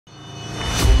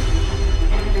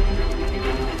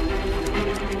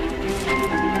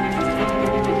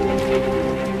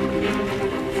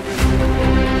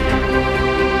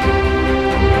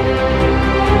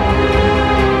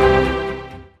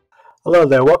Hello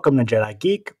there, welcome to Jedi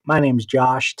Geek. My name is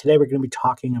Josh. Today we're going to be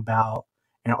talking about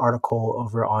an article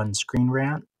over on Screen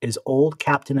Rant. Is old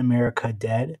Captain America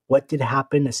dead? What did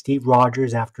happen to Steve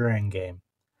Rogers after Endgame?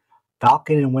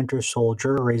 Falcon and Winter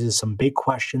Soldier raises some big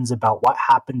questions about what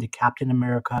happened to Captain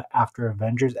America after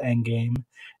Avengers Endgame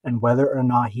and whether or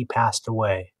not he passed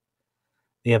away.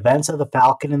 The events of the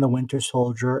Falcon and the Winter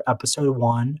Soldier, Episode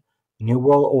 1, New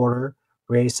World Order,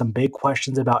 raised some big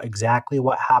questions about exactly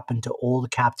what happened to old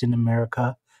Captain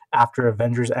America after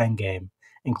Avengers Endgame,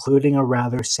 including a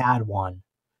rather sad one.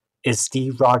 Is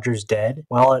Steve Rogers dead?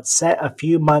 Well, it's set a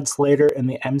few months later in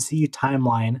the MCU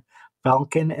timeline.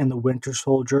 Falcon and the Winter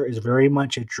Soldier is very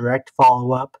much a direct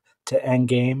follow-up to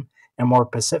Endgame, and more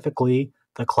specifically,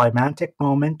 the climactic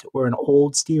moment where an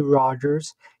old Steve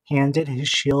Rogers handed his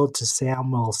shield to Sam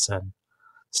Wilson.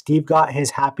 Steve got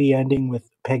his happy ending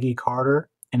with Peggy Carter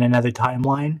in another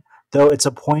timeline, though it's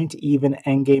a point even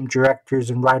Endgame directors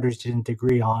and writers didn't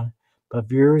agree on, but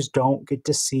viewers don't get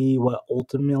to see what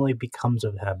ultimately becomes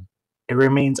of him. It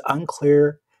remains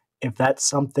unclear if that's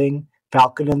something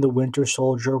Falcon and the Winter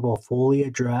Soldier will fully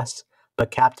address,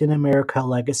 but Captain America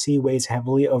legacy weighs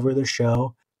heavily over the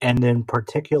show, and in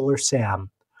particular Sam.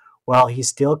 While he's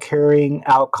still carrying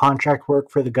out contract work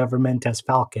for the government as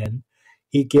Falcon,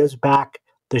 he gives back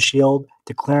the shield,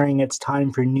 declaring it's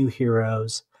time for new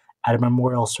heroes at a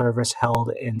memorial service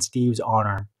held in Steve's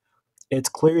honor. It's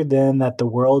clear then that the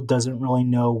world doesn't really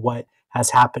know what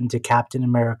has happened to Captain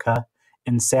America,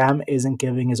 and Sam isn't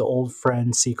giving his old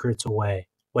friend's secrets away.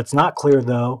 What's not clear,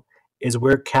 though, is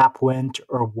where Cap went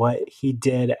or what he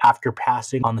did after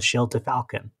passing on the shield to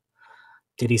Falcon.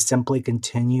 Did he simply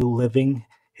continue living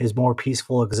his more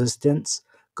peaceful existence,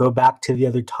 go back to the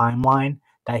other timeline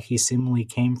that he seemingly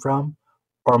came from,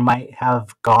 or might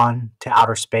have gone to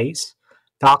outer space?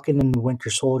 Falcon and the Winter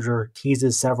Soldier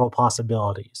teases several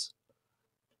possibilities.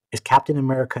 Is Captain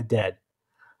America dead?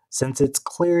 Since it's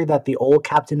clear that the old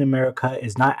Captain America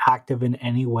is not active in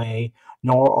any way,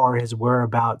 nor are his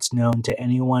whereabouts known to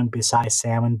anyone besides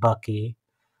Sam and Bucky,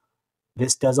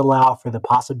 this does allow for the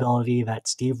possibility that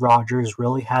Steve Rogers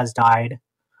really has died,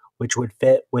 which would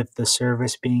fit with the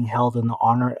service being held in the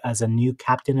honor as a new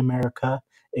Captain America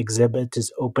exhibit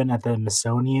is open at the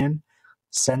Smithsonian,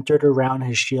 centered around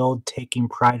his shield taking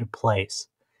pride of place.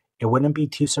 It wouldn't be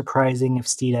too surprising if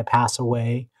Steve had passed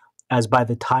away, as by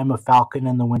the time of Falcon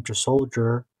and the Winter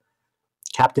Soldier,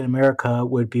 Captain America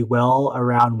would be well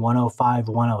around 105,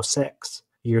 106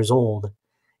 years old,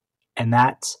 and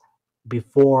that's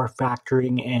before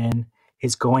factoring in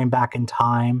his going back in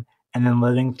time and then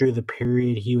living through the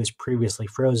period he was previously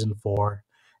frozen for.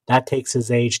 That takes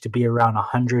his age to be around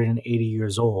 180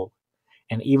 years old.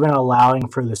 And even allowing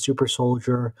for the super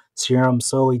soldier serum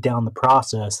slowly down the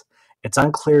process, it's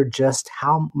unclear just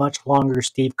how much longer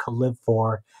Steve could live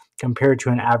for compared to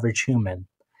an average human.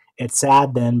 It's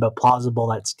sad then, but plausible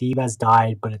that Steve has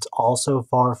died, but it's also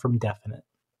far from definite.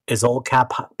 Is old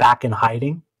Cap back in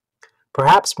hiding?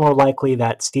 Perhaps more likely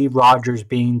that Steve Rogers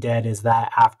being dead is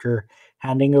that after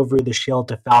handing over the shield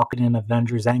to Falcon in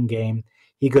Avengers Endgame,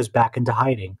 he goes back into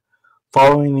hiding.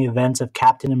 Following the events of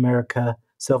Captain America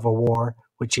Civil War,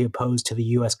 which he opposed to the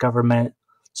US government,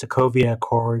 Sokovia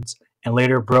Accords, and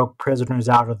later broke prisoners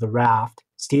out of the raft,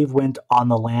 Steve went on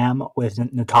the lam with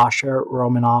Natasha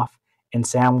Romanoff and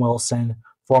Sam Wilson,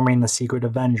 forming the Secret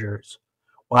Avengers.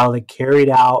 While they carried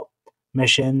out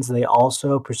missions, they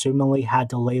also presumably had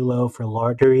to lay low for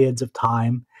large periods of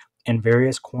time in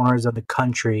various corners of the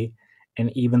country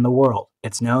and even the world.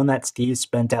 It's known that Steve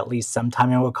spent at least some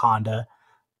time in Wakanda,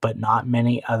 but not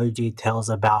many other details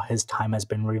about his time has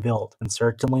been revealed, and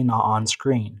certainly not on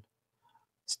screen.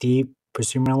 Steve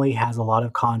presumably has a lot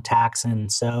of contacts,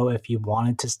 and so if he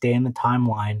wanted to stay in the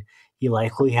timeline, he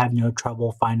likely had no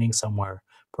trouble finding somewhere,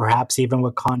 perhaps even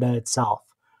Wakanda itself,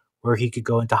 where he could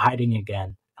go into hiding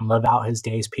again and live out his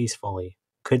days peacefully.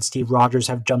 Could Steve Rogers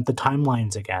have jumped the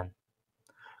timelines again?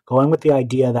 Going with the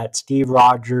idea that Steve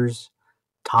Rogers'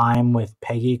 time with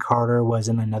Peggy Carter was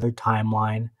in another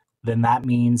timeline, then that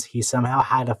means he somehow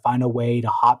had to find a way to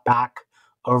hop back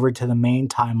over to the main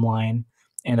timeline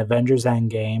in Avengers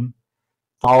Endgame.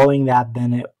 Following that,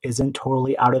 then it isn't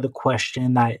totally out of the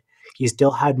question that he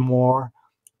still had more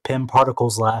Pym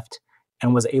particles left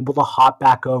and was able to hop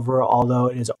back over, although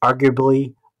it is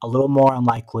arguably a little more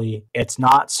unlikely. It's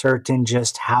not certain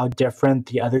just how different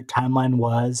the other timeline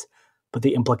was, but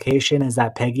the implication is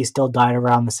that Peggy still died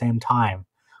around the same time.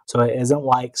 So it isn't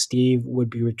like Steve would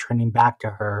be returning back to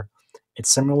her. It's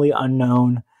similarly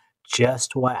unknown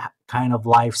just what kind of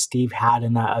life Steve had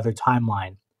in that other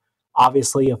timeline.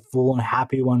 Obviously a full and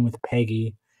happy one with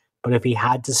Peggy, but if he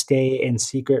had to stay in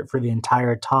secret for the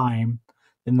entire time,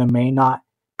 then there may not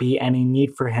be any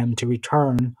need for him to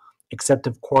return, except,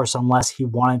 of course, unless he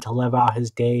wanted to live out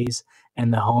his days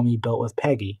in the home he built with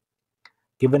Peggy.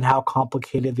 Given how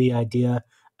complicated the idea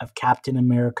of Captain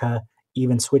America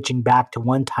even switching back to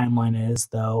one timeline is,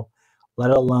 though,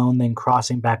 let alone then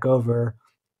crossing back over,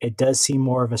 it does seem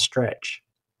more of a stretch.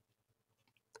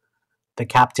 The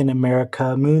Captain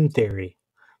America moon theory.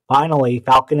 Finally,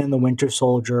 Falcon and the Winter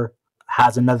Soldier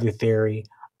has another theory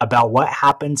about what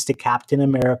happens to Captain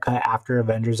America after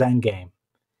Avengers Endgame.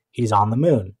 He's on the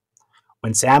moon.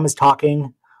 When Sam is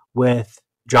talking with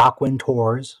Joaquin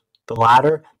Torres, the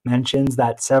latter mentions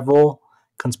that several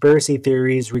conspiracy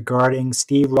theories regarding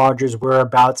Steve Rogers'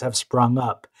 whereabouts have sprung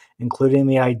up, including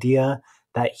the idea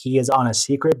that he is on a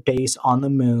secret base on the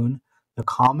moon. The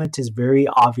comment is very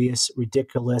obvious,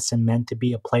 ridiculous, and meant to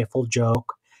be a playful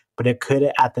joke, but it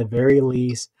could at the very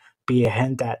least be a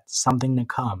hint at something to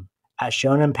come. As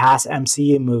shown in past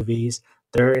MCU movies,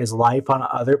 there is life on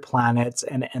other planets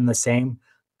and in the same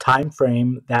time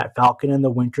frame that Falcon and the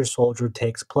Winter Soldier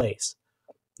takes place.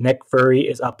 Nick Fury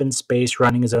is up in space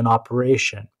running his own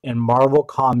operation. In Marvel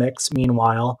Comics,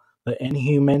 meanwhile, the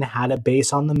Inhuman had a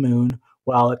base on the moon,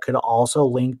 while it could also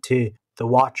link to the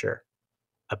Watcher,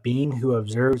 a being who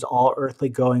observes all earthly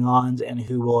going-ons and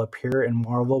who will appear in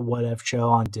Marvel What If show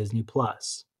on Disney+.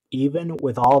 Even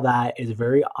with all that, it's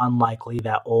very unlikely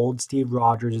that old Steve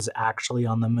Rogers is actually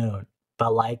on the moon.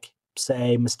 But like,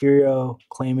 say, Mysterio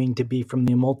claiming to be from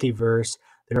the multiverse,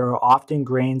 there are often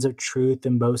grains of truth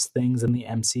in most things in the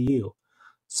MCU.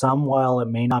 Some, while it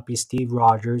may not be Steve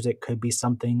Rogers, it could be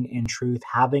something in truth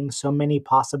having so many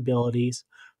possibilities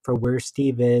for where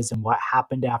Steve is and what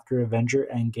happened after Avenger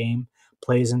Endgame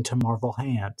plays into Marvel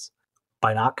hands.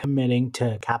 By not committing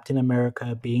to Captain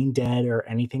America being dead or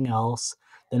anything else,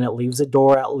 then it leaves the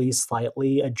door at least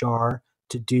slightly ajar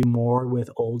to do more with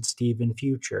old Steve in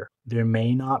future. There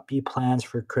may not be plans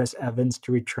for Chris Evans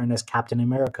to return as Captain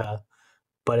America,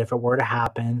 but if it were to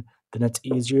happen, then it's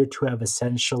easier to have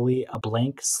essentially a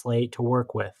blank slate to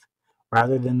work with,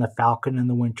 rather than the Falcon and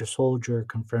the Winter Soldier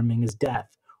confirming his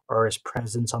death or his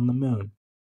presence on the moon.